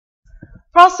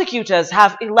prosecutors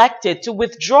have elected to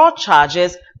withdraw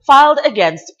charges filed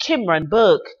against Kimran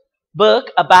Burke.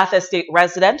 Burke, a Bath Estate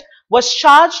resident, was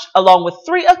charged along with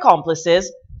 3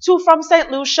 accomplices, 2 from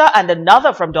St. Lucia and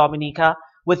another from Dominica,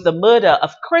 with the murder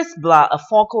of Chris Blanc of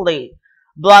Foncolay.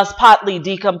 Blanc's partly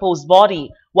decomposed body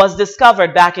was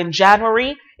discovered back in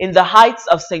January in the heights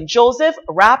of St. Joseph,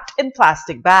 wrapped in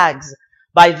plastic bags.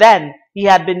 By then, he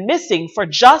had been missing for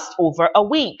just over a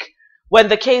week. When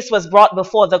the case was brought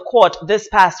before the court this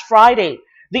past Friday,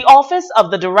 the Office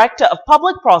of the Director of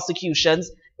Public Prosecutions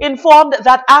informed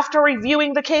that after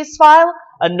reviewing the case file,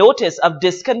 a notice of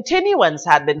discontinuance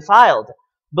had been filed.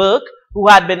 Burke, who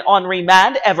had been on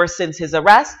remand ever since his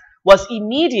arrest, was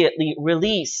immediately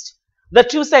released. The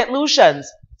 2 St.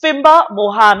 Lucians, Fimba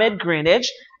Mohammed Greenidge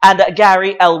and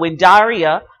Gary Elwin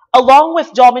Daria, along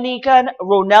with Dominican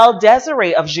Ronel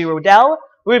Desiree of Girodel,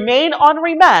 remain on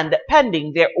remand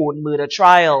pending their own murder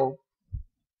trial.